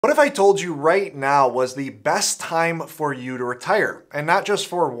What if I told you right now was the best time for you to retire? And not just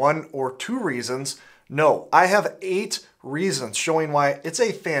for one or two reasons. No, I have 8 reasons showing why it's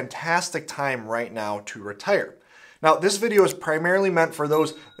a fantastic time right now to retire. Now, this video is primarily meant for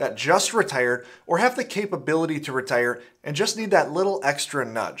those that just retired or have the capability to retire and just need that little extra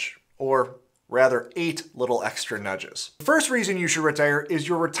nudge, or rather 8 little extra nudges. The first reason you should retire is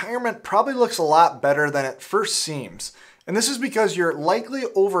your retirement probably looks a lot better than it first seems. And this is because you're likely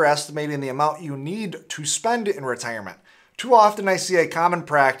overestimating the amount you need to spend in retirement. Too often I see a common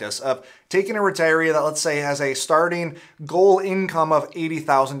practice of taking a retiree that, let's say, has a starting goal income of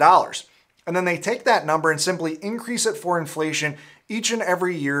 $80,000. And then they take that number and simply increase it for inflation each and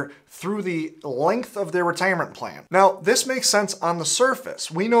every year through the length of their retirement plan. Now, this makes sense on the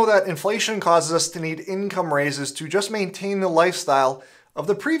surface. We know that inflation causes us to need income raises to just maintain the lifestyle of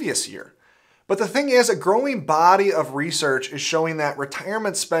the previous year. But the thing is, a growing body of research is showing that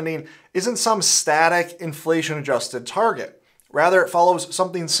retirement spending isn't some static inflation-adjusted target. Rather, it follows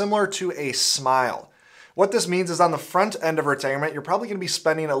something similar to a smile. What this means is on the front end of retirement, you're probably going to be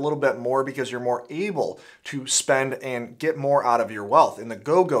spending a little bit more because you're more able to spend and get more out of your wealth in the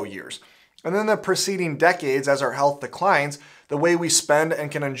go-go years. And then the preceding decades, as our health declines, the way we spend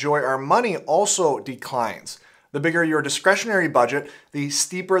and can enjoy our money also declines. The bigger your discretionary budget, the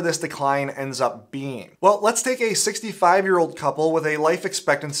steeper this decline ends up being. Well, let's take a 65-year-old couple with a life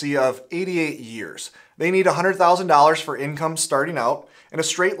expectancy of 88 years. They need $100,000 for income starting out, and a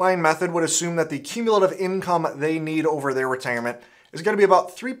straight line method would assume that the cumulative income they need over their retirement is going to be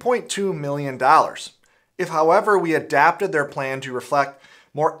about $3.2 million. If, however, we adapted their plan to reflect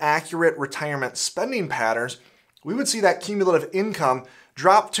more accurate retirement spending patterns, we would see that cumulative income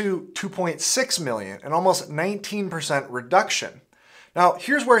drop to $2.6 million, an almost 19% reduction. Now,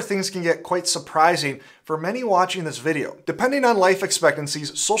 here's where things can get quite surprising for many watching this video. Depending on life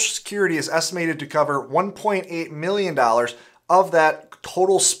expectancies, Social Security is estimated to cover $1.8 million of that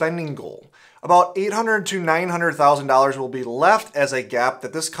total spending goal. About $800,000 to $900,000 will be left as a gap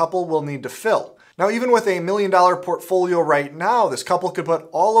that this couple will need to fill. Now, even with a $1 million portfolio right now, this couple could put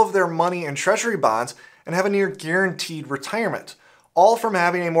all of their money in treasury bonds and have a near guaranteed retirement, all from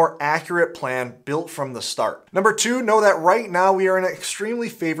having a more accurate plan built from the start. Number 2, know that right now we are in an extremely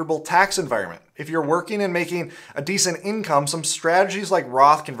favorable tax environment. If you're working and making a decent income, some strategies like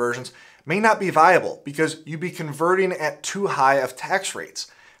Roth conversions may not be viable because you'd be converting at too high of tax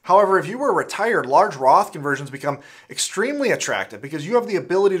rates. However, if you were retired, large Roth conversions become extremely attractive because you have the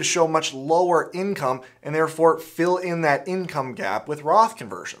ability to show much lower income and therefore fill in that income gap with Roth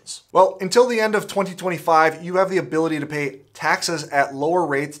conversions. Well, until the end of 2025, you have the ability to pay taxes at lower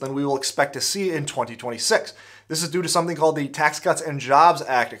rates than we will expect to see in 2026. This is due to something called the Tax Cuts and Jobs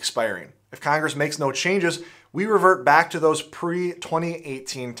Act expiring. If Congress makes no changes, we revert back to those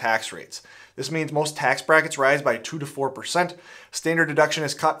pre-2018 tax rates. This means most tax brackets rise by 2 to 4%. Standard deduction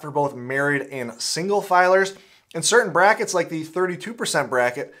is cut for both married and single filers, and certain brackets like the 32%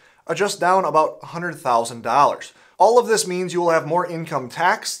 bracket adjust down about $100,000. All of this means you will have more income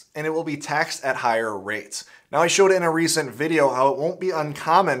taxed and it will be taxed at higher rates. Now, I showed in a recent video how it won't be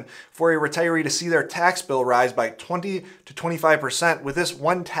uncommon for a retiree to see their tax bill rise by 20 to 25% with this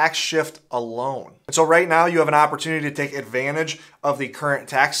one tax shift alone. And so right now you have an opportunity to take advantage of the current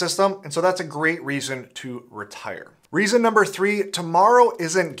tax system, and so that's a great reason to retire. Reason number 3, tomorrow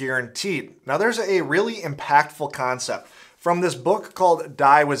isn't guaranteed. Now, there's a really impactful concept from this book called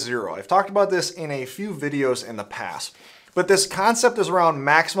Die with Zero. I've talked about this in a few videos in the past. But this concept is around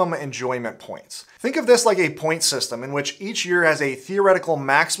maximum enjoyment points. Think of this like a point system in which each year has a theoretical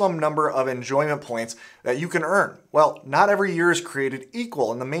maximum number of enjoyment points that you can earn. Well, not every year is created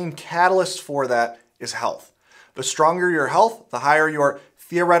equal, and the main catalyst for that is health. The stronger your health, the higher your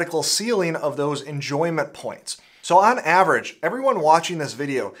theoretical ceiling of those enjoyment points. So on average, everyone watching this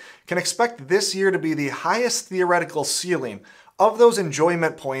video can expect this year to be the highest theoretical ceiling of those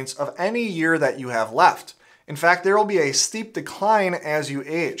enjoyment points of any year that you have left. In fact, there will be a steep decline as you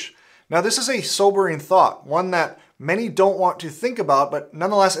age. Now, this is a sobering thought, one that many don't want to think about, but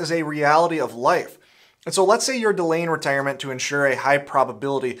nonetheless is a reality of life. And so let's say you're delaying retirement to ensure a high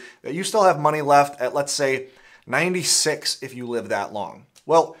probability that you still have money left at, let's say, 96 if you live that long.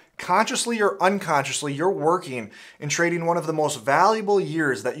 Well, consciously or unconsciously, you're working and trading one of the most valuable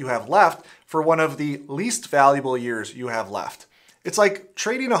years that you have left for one of the least valuable years you have left. It's like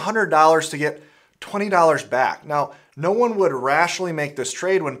trading $100 to get $20 back. Now, no one would rationally make this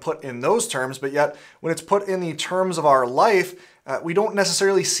trade when put in those terms, but yet when it's put in the terms of our life, we don't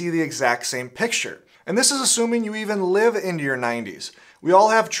necessarily see the exact same picture. And this is assuming you even live into your 90s. We all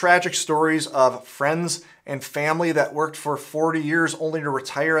have tragic stories of friends and family that worked for 40 years only to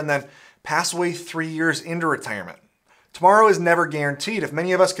retire and then pass away 3 years into retirement. Tomorrow is never guaranteed. If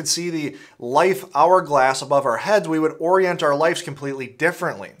many of us could see the life hourglass above our heads, we would orient our lives completely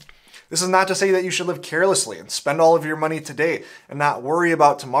differently. This is not to say that you should live carelessly and spend all of your money today and not worry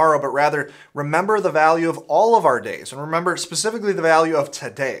about tomorrow, but rather remember the value of all of our days and remember specifically the value of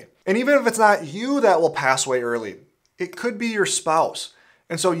today. And even if it's not you that will pass away early, it could be your spouse.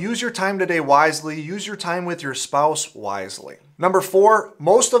 And so use your time today wisely, use your time with your spouse wisely. Number 4,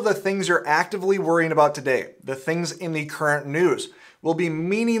 most of the things you're actively worrying about today, the things in the current news, will be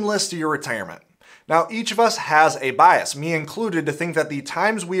meaningless to your retirement. Now, each of us has a bias, me included, to think that the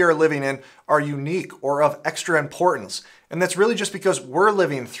times we are living in are unique or of extra importance. And that's really just because we're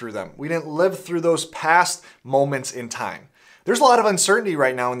living through them. We didn't live through those past moments in time. There's a lot of uncertainty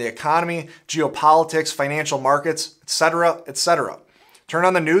right now in the economy, geopolitics, financial markets, etc., etc. Turn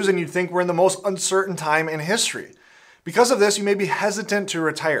on the news and you'd think we're in the most uncertain time in history. Because of this, you may be hesitant to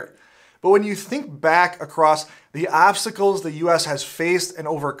retire. But when you think back across the obstacles the U.S. has faced and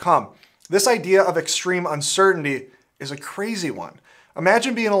overcome, this idea of extreme uncertainty is a crazy one.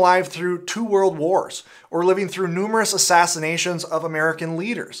 Imagine being alive through 2 world wars or living through numerous assassinations of American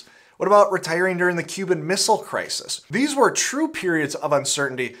leaders. What about retiring during the Cuban Missile Crisis? These were true periods of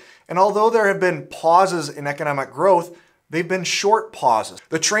uncertainty, and although there have been pauses in economic growth, they've been short pauses.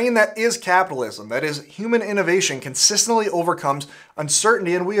 The train that is capitalism, that is human innovation, consistently overcomes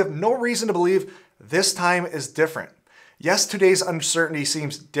uncertainty, and we have no reason to believe this time is different. Yes, today's uncertainty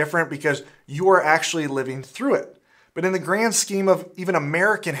seems different because you are actually living through it. But in the grand scheme of even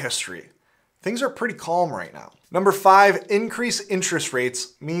American history, things are pretty calm right now. Number 5, increased interest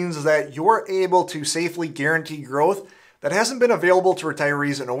rates means that you're able to safely guarantee growth that hasn't been available to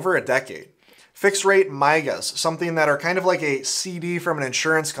retirees in over a decade. Fixed rate MYGAs, something that are kind of like a CD from an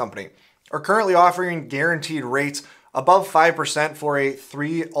insurance company, are currently offering guaranteed rates above 5% for a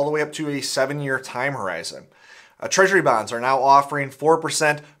 3 all the way up to a 7-year time horizon. Treasury bonds are now offering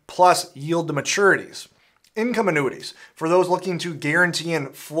 4% plus yield to maturities. Income annuities, for those looking to guarantee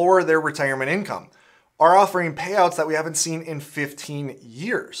and floor their retirement income, are offering payouts that we haven't seen in 15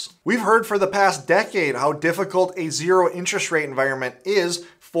 years. We've heard for the past decade how difficult a zero interest rate environment is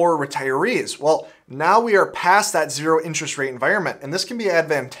for retirees. Well, now we are past that zero interest rate environment, and this can be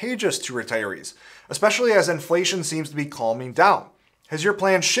advantageous to retirees, especially as inflation seems to be calming down. Has your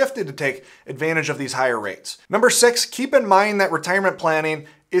plan shifted to take advantage of these higher rates? Number 6, keep in mind that retirement planning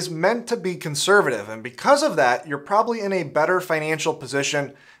is meant to be conservative, and because of that, you're probably in a better financial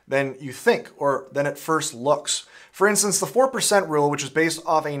position than you think or than it first looks. For instance, the 4% rule, which is based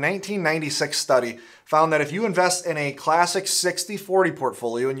off a 1996 study, found that if you invest in a classic 60-40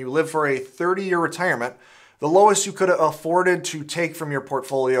 portfolio and you live for a 30-year retirement, the lowest you could have afforded to take from your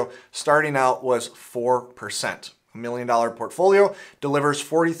portfolio starting out was 4%. A $1 million portfolio delivers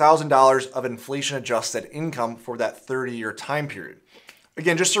 $40,000 of inflation-adjusted income for that 30-year time period.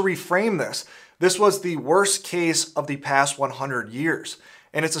 Again, just to reframe this, this was the worst case of the past 100 years,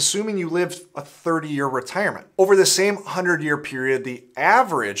 and it's assuming you lived a 30-year retirement. Over the same 100-year period, the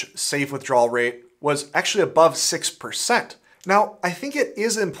average safe withdrawal rate was actually above 6%. Now, I think it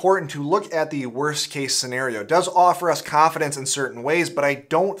is important to look at the worst case scenario. It does offer us confidence in certain ways, but I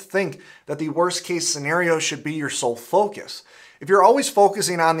don't think that the worst case scenario should be your sole focus. If you're always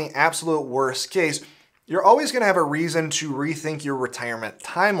focusing on the absolute worst case, you're always going to have a reason to rethink your retirement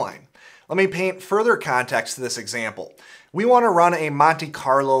timeline. Let me paint further context to this example. We want to run a Monte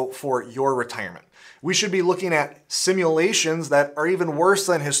Carlo for your retirement. We should be looking at simulations that are even worse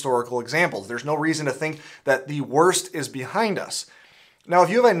than historical examples. There's no reason to think that the worst is behind us. Now, if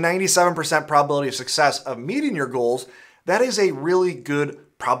you have a 97% probability of success of meeting your goals, that is a really good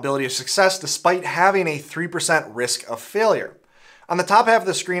probability of success despite having a 3% risk of failure. On the top half of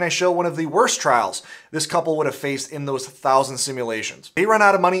the screen, I show one of the worst trials this couple would have faced in those 1,000 simulations. They run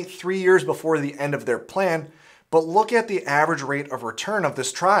out of money 3 years before the end of their plan, but look at the average rate of return of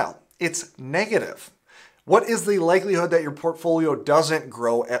this trial. It's negative. What is the likelihood that your portfolio doesn't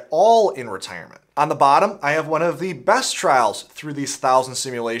grow at all in retirement? On the bottom, I have one of the best trials through these 1,000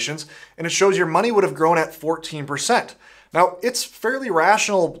 simulations, and it shows your money would have grown at 14%. Now, it's fairly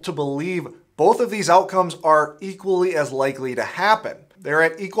rational to believe both of these outcomes are equally as likely to happen. They're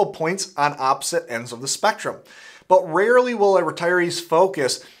at equal points on opposite ends of the spectrum. But rarely will a retiree's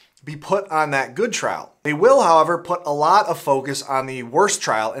focus be put on that good trial. They will, however, put a lot of focus on the worst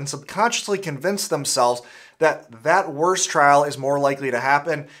trial and subconsciously convince themselves that that worst trial is more likely to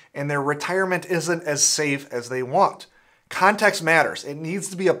happen and their retirement isn't as safe as they want. Context matters. It needs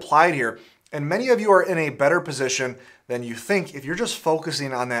to be applied here, And many of you are in a better position than you think if you're just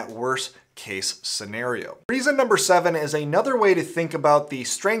focusing on that worst case scenario. Reason number 7 is another way to think about the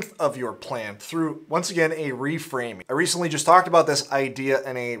strength of your plan through, once again, a reframing. I recently just talked about this idea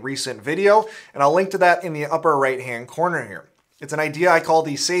in a recent video, and I'll link to that in the upper right-hand corner here. It's an idea I call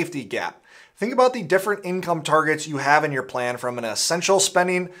the safety gap. Think about the different income targets you have in your plan from an essential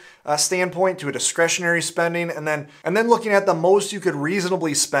spending standpoint to a discretionary spending, and then looking at the most you could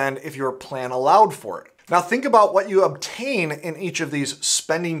reasonably spend if your plan allowed for it. Now think about what you obtain in each of these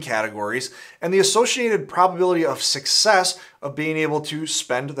spending categories and the associated probability of success of being able to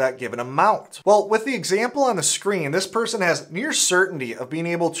spend that given amount. Well, with the example on the screen, this person has near certainty of being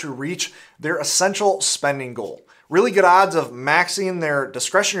able to reach their essential spending goal. Really good odds of maxing their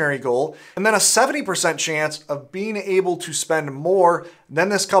discretionary goal, and then a 70% chance of being able to spend more than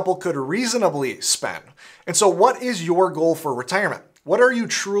this couple could reasonably spend. And so what is your goal for retirement? What are you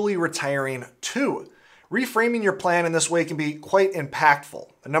truly retiring to? Reframing your plan in this way can be quite impactful.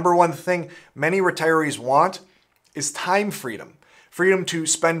 The number one thing many retirees want is time freedom. Freedom to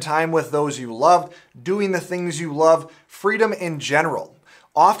spend time with those you love, doing the things you love, freedom in general.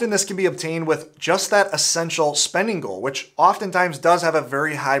 Often this can be obtained with just that essential spending goal, which oftentimes does have a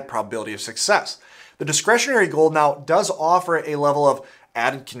very high probability of success. The discretionary goal now does offer a level of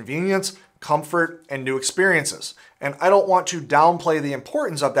added convenience, comfort, and new experiences. And I don't want to downplay the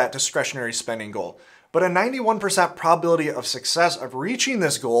importance of that discretionary spending goal, but a 91% probability of success of reaching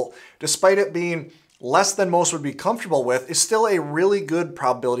this goal, despite it being less than most would be comfortable with, is still a really good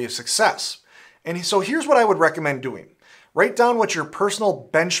probability of success. And so here's what I would recommend doing. Write down what your personal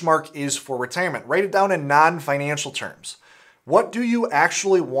benchmark is for retirement. Write it down in non-financial terms. What do you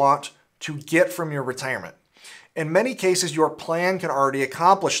actually want to get from your retirement? In many cases, your plan can already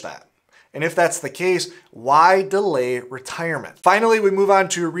accomplish that. And if that's the case, why delay retirement? Finally, we move on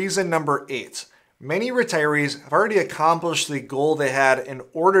to reason number 8. Many retirees have already accomplished the goal they had in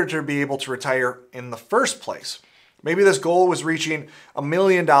order to be able to retire in the first place. Maybe this goal was reaching $1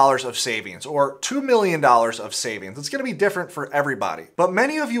 million of savings or $2 million of savings. It's going to be different for everybody. But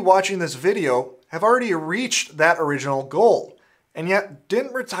many of you watching this video have already reached that original goal and yet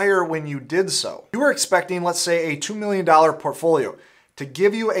didn't retire when you did so. You were expecting, let's say, a $2 million portfolio to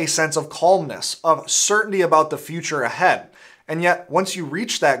give you a sense of calmness, of certainty about the future ahead. And yet, once you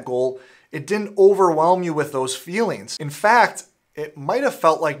reached that goal, it didn't overwhelm you with those feelings. In fact, it might have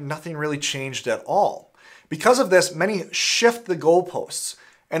felt like nothing really changed at all. Because of this, many shift the goalposts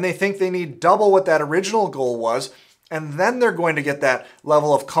and they think they need double what that original goal was, and then they're going to get that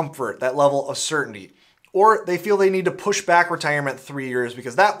level of comfort, that level of certainty. Or they feel they need to push back retirement 3 years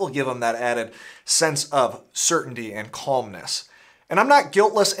because that will give them that added sense of certainty and calmness. And I'm not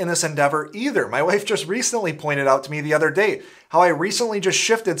guiltless in this endeavor either. My wife just recently pointed out to me the other day how I recently just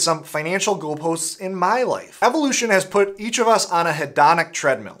shifted some financial goalposts in my life. Evolution has put each of us on a hedonic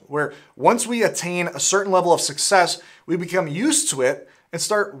treadmill where once we attain a certain level of success, we become used to it and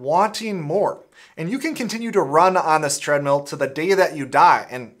start wanting more. And you can continue to run on this treadmill to the day that you die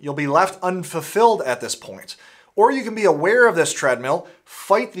and you'll be left unfulfilled at this point. Or you can be aware of this treadmill,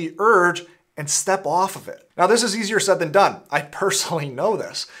 fight the urge, and step off of it. Now, this is easier said than done. I personally know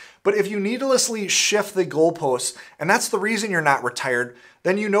this. But if you needlessly shift the goalposts, and that's the reason you're not retired,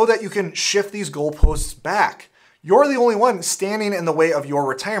 then you know that you can shift these goalposts back. You're the only one standing in the way of your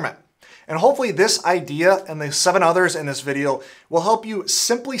retirement. And hopefully this idea and the 7 others in this video will help you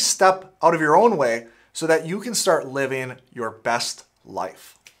simply step out of your own way so that you can start living your best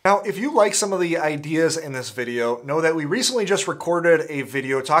life. Now, if you like some of the ideas in this video, know that we recently just recorded a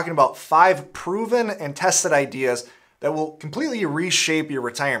video talking about 5 proven and tested ideas that will completely reshape your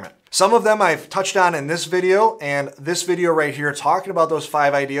retirement. Some of them I've touched on in this video, and this video right here talking about those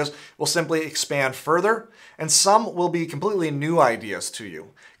 5 ideas will simply expand further, and some will be completely new ideas to you.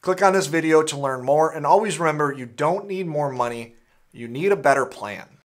 Click on this video to learn more, and always remember, you don't need more money, you need a better plan.